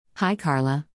Hi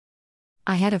Carla.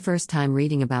 I had a first time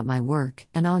reading about my work,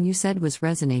 and all you said was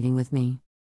resonating with me.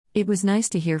 It was nice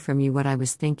to hear from you what I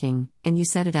was thinking, and you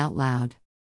said it out loud.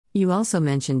 You also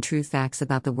mentioned true facts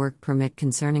about the work permit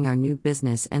concerning our new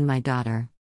business and my daughter.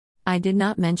 I did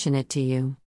not mention it to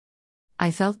you.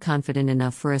 I felt confident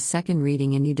enough for a second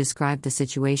reading, and you described the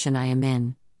situation I am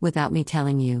in, without me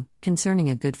telling you,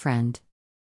 concerning a good friend.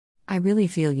 I really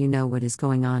feel you know what is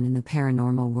going on in the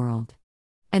paranormal world.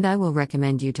 And I will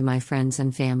recommend you to my friends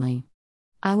and family.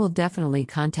 I will definitely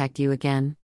contact you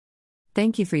again.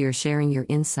 Thank you for your sharing your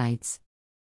insights.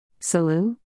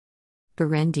 Salut.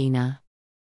 Berendina.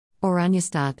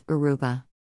 Oranjestad, Aruba.